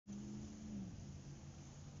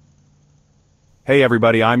Hey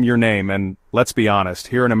everybody, I'm your name, and let's be honest,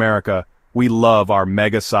 here in America, we love our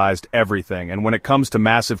mega-sized everything, and when it comes to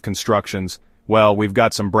massive constructions, well, we've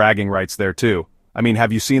got some bragging rights there too. I mean,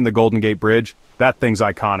 have you seen the Golden Gate Bridge? That thing's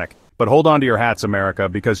iconic. But hold on to your hats, America,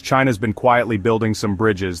 because China's been quietly building some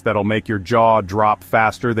bridges that'll make your jaw drop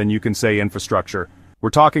faster than you can say infrastructure. We're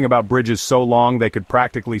talking about bridges so long they could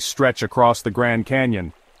practically stretch across the Grand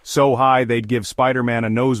Canyon, so high they'd give Spider-Man a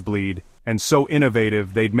nosebleed, and so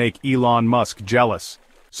innovative they'd make Elon Musk jealous.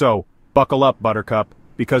 So, buckle up, Buttercup,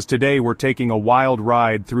 because today we're taking a wild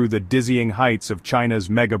ride through the dizzying heights of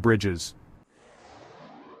China's mega bridges.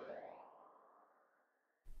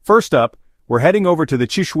 First up, we're heading over to the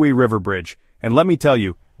Chishui River Bridge, and let me tell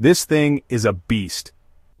you, this thing is a beast.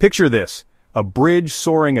 Picture this, a bridge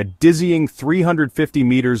soaring a dizzying 350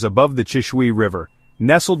 meters above the Chishui River,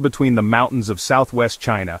 nestled between the mountains of southwest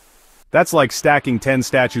China. That's like stacking 10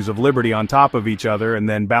 statues of liberty on top of each other and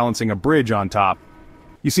then balancing a bridge on top.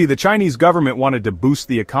 You see, the Chinese government wanted to boost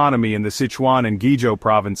the economy in the Sichuan and Guizhou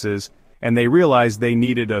provinces, and they realized they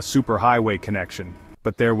needed a superhighway connection.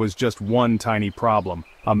 But there was just one tiny problem,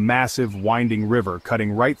 a massive winding river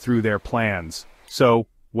cutting right through their plans. So,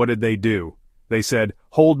 what did they do? They said,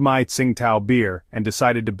 "Hold my Tsingtao beer," and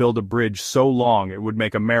decided to build a bridge so long it would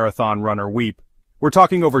make a marathon runner weep. We're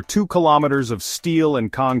talking over 2 kilometers of steel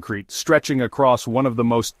and concrete stretching across one of the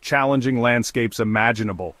most challenging landscapes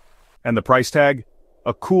imaginable. And the price tag?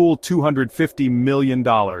 A cool $250 million.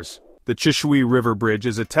 The Chishui River Bridge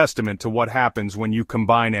is a testament to what happens when you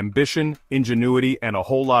combine ambition, ingenuity, and a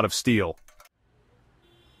whole lot of steel.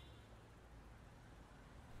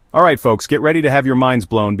 Alright folks, get ready to have your minds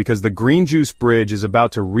blown because the Green Juice Bridge is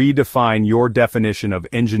about to redefine your definition of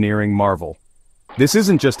engineering marvel. This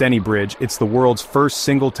isn't just any bridge, it's the world's first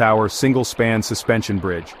single-tower, single-span suspension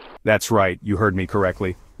bridge. That's right, you heard me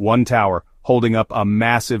correctly. One tower, holding up a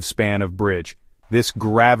massive span of bridge. This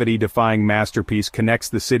gravity-defying masterpiece connects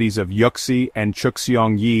the cities of Yuxi and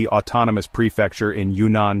Chuxiongyi Autonomous Prefecture in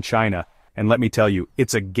Yunnan, China. And let me tell you,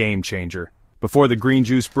 it's a game-changer. Before the Green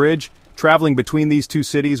Juice Bridge, traveling between these two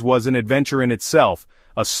cities was an adventure in itself,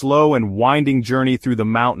 a slow and winding journey through the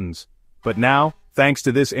mountains. But now, thanks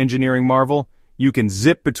to this engineering marvel, you can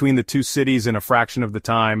zip between the two cities in a fraction of the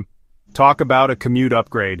time. Talk about a commute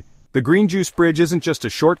upgrade. The Green Juice Bridge isn't just a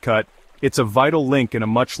shortcut, it's a vital link in a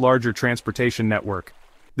much larger transportation network.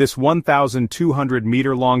 This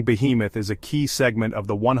 1,200-meter-long behemoth is a key segment of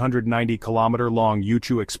the 190-kilometer-long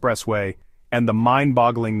Yuchu Expressway and the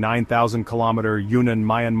mind-boggling 9,000-kilometer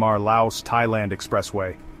Yunnan-Myanmar-Laos-Thailand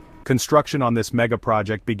Expressway. Construction on this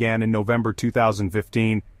mega-project began in November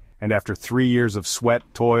 2015, and after 3 years of sweat,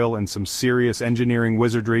 toil, and some serious engineering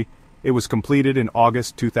wizardry, it was completed in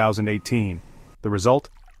August 2018. The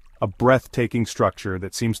result? A breathtaking structure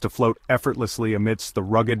that seems to float effortlessly amidst the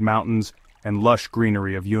rugged mountains and lush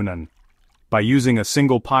greenery of Yunnan. By using a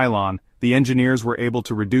single pylon, the engineers were able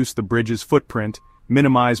to reduce the bridge's footprint,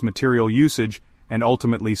 minimize material usage, and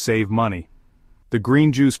ultimately save money. The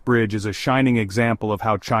Green Juice Bridge is a shining example of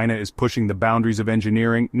how China is pushing the boundaries of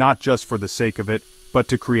engineering not just for the sake of it, but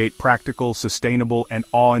to create practical, sustainable, and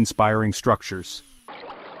awe-inspiring structures.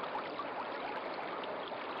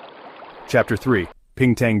 Chapter 3.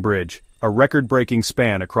 Pingtang Bridge, a record-breaking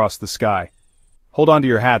span across the sky. Hold on to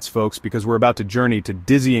your hats, folks, because we're about to journey to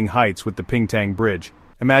dizzying heights with the Pingtang Bridge.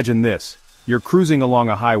 Imagine this. You're cruising along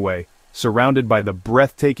a highway, surrounded by the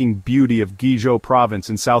breathtaking beauty of Guizhou province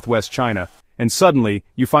in southwest China, and suddenly,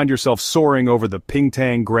 you find yourself soaring over the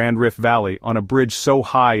Pingtang Grand Rift Valley on a bridge so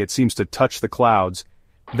high it seems to touch the clouds.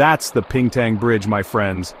 That's the Pingtang Bridge, my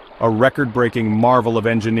friends, a record-breaking marvel of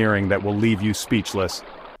engineering that will leave you speechless.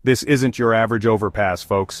 This isn't your average overpass,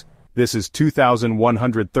 folks. This is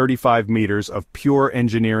 2,135 meters of pure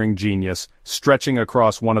engineering genius, stretching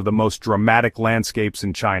across one of the most dramatic landscapes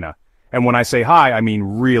in China. And when I say high, I mean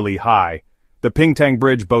really high. The Pingtang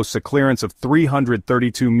Bridge boasts a clearance of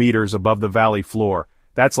 332 meters above the valley floor.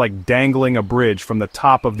 That's like dangling a bridge from the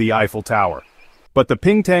top of the Eiffel Tower. But the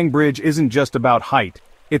Pingtang Bridge isn't just about height,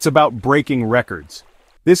 it's about breaking records.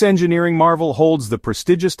 This engineering marvel holds the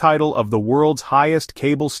prestigious title of the world's highest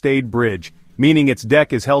cable-stayed bridge, meaning its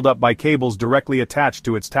deck is held up by cables directly attached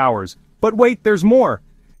to its towers. But wait, there's more!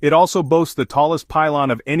 It also boasts the tallest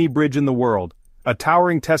pylon of any bridge in the world, a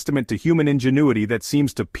towering testament to human ingenuity that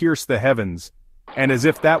seems to pierce the heavens. And as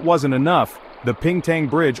if that wasn't enough, the Pingtang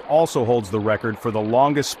Bridge also holds the record for the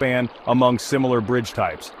longest span among similar bridge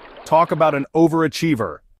types. Talk about an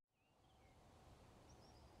overachiever!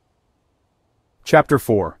 Chapter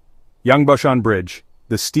 4. Yangboshan Bridge,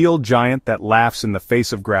 the steel giant that laughs in the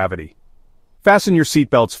face of gravity. Fasten your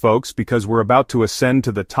seatbelts, folks, because we're about to ascend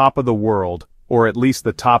to the top of the world, or at least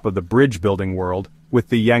the top of the bridge-building world, with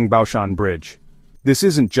the Yangbaoshan Bridge. This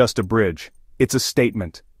isn't just a bridge, it's a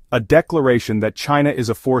statement, a declaration that China is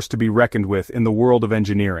a force to be reckoned with in the world of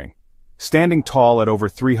engineering. Standing tall at over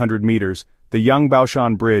 300 meters, the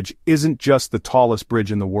Yangbaoshan Bridge isn't just the tallest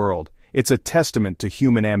bridge in the world, it's a testament to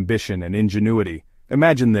human ambition and ingenuity.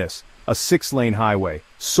 Imagine this, a 6-lane highway,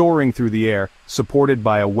 soaring through the air, supported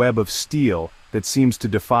by a web of steel that seems to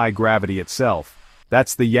defy gravity itself.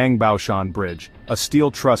 That's the Yangbaoshan Bridge, a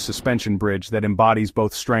steel truss suspension bridge that embodies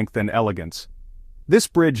both strength and elegance. This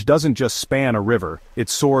bridge doesn't just span a river, it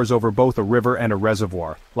soars over both a river and a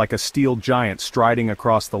reservoir, like a steel giant striding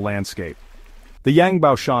across the landscape. The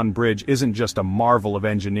Yangbaoshan Bridge isn't just a marvel of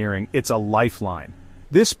engineering, it's a lifeline.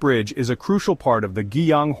 This bridge is a crucial part of the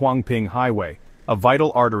Guiyang-Huangping Highway, a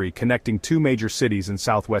vital artery connecting two major cities in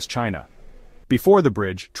southwest China. Before the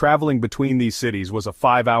bridge, traveling between these cities was a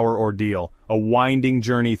 5-hour ordeal, a winding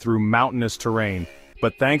journey through mountainous terrain.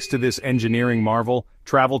 But thanks to this engineering marvel,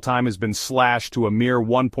 travel time has been slashed to a mere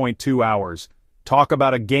 1.2 hours. Talk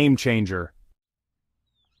about a game changer.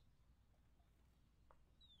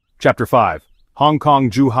 Chapter 5. Hong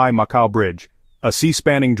Kong-Zhuhai-Macau Bridge, a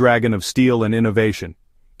sea-spanning dragon of steel and innovation.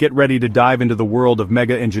 Get ready to dive into the world of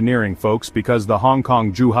mega engineering, folks, because the Hong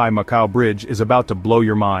Kong-Zhuhai-Macau Bridge is about to blow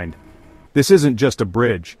your mind. This isn't just a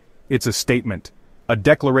bridge, it's a statement, a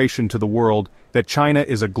declaration to the world that China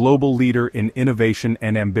is a global leader in innovation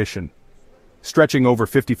and ambition. Stretching over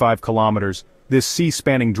 55 kilometers, this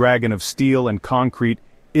sea-spanning dragon of steel and concrete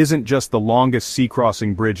isn't just the longest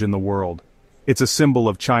sea-crossing bridge in the world. It's a symbol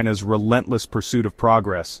of China's relentless pursuit of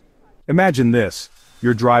progress. Imagine this,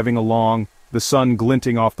 you're driving along, the sun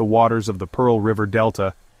glinting off the waters of the Pearl River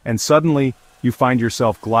Delta, and suddenly, you find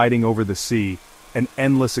yourself gliding over the sea, an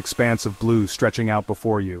endless expanse of blue stretching out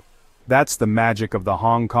before you. That's the magic of the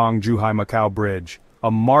Hong Kong-Zhuhai-Macau Bridge,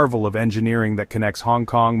 a marvel of engineering that connects Hong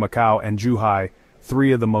Kong, Macau, and Zhuhai,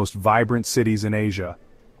 three of the most vibrant cities in Asia.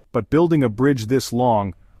 But building a bridge this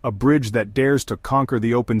long, a bridge that dares to conquer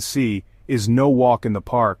the open sea, is no walk in the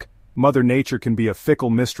park. Mother Nature can be a fickle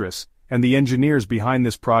mistress, and the engineers behind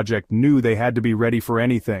this project knew they had to be ready for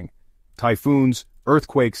anything. Typhoons,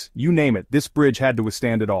 earthquakes, you name it, this bridge had to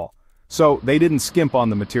withstand it all. So, they didn't skimp on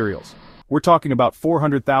the materials. We're talking about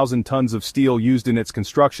 400,000 tons of steel used in its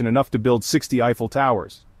construction, enough to build 60 Eiffel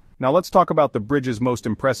Towers. Now let's talk about the bridge's most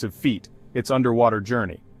impressive feat, its underwater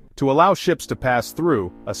journey. To allow ships to pass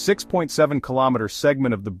through, a 6.7-kilometer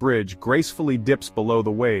segment of the bridge gracefully dips below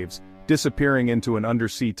the waves, disappearing into an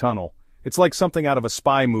undersea tunnel. It's like something out of a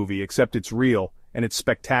spy movie, except it's real, and it's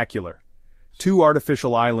spectacular. 2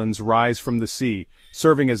 artificial islands rise from the sea,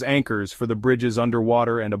 serving as anchors for the bridge's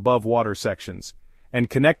underwater and above-water sections. And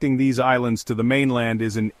connecting these islands to the mainland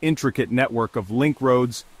is an intricate network of link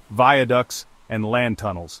roads, viaducts, and land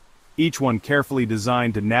tunnels, each one carefully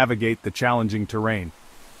designed to navigate the challenging terrain.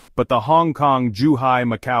 But the Hong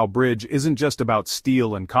Kong-Zhuhai-Macau Bridge isn't just about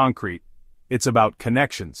steel and concrete, it's about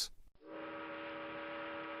connections.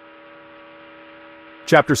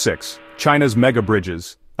 Chapter 6. China's Mega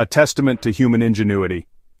Bridges, a testament to human ingenuity.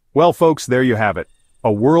 Well folks, there you have it.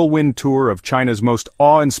 A whirlwind tour of China's most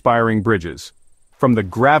awe-inspiring bridges. From the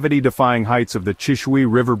gravity-defying heights of the Chishui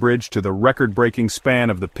River Bridge to the record-breaking span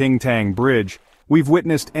of the Pingtang Bridge, we've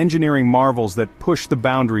witnessed engineering marvels that push the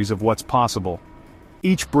boundaries of what's possible.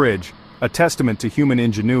 Each bridge, a testament to human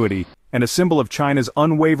ingenuity, and a symbol of China's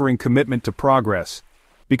unwavering commitment to progress.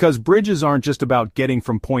 Because bridges aren't just about getting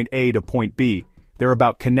from point A to point B, they're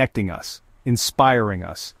about connecting us, inspiring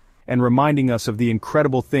us, and reminding us of the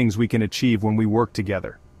incredible things we can achieve when we work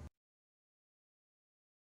together.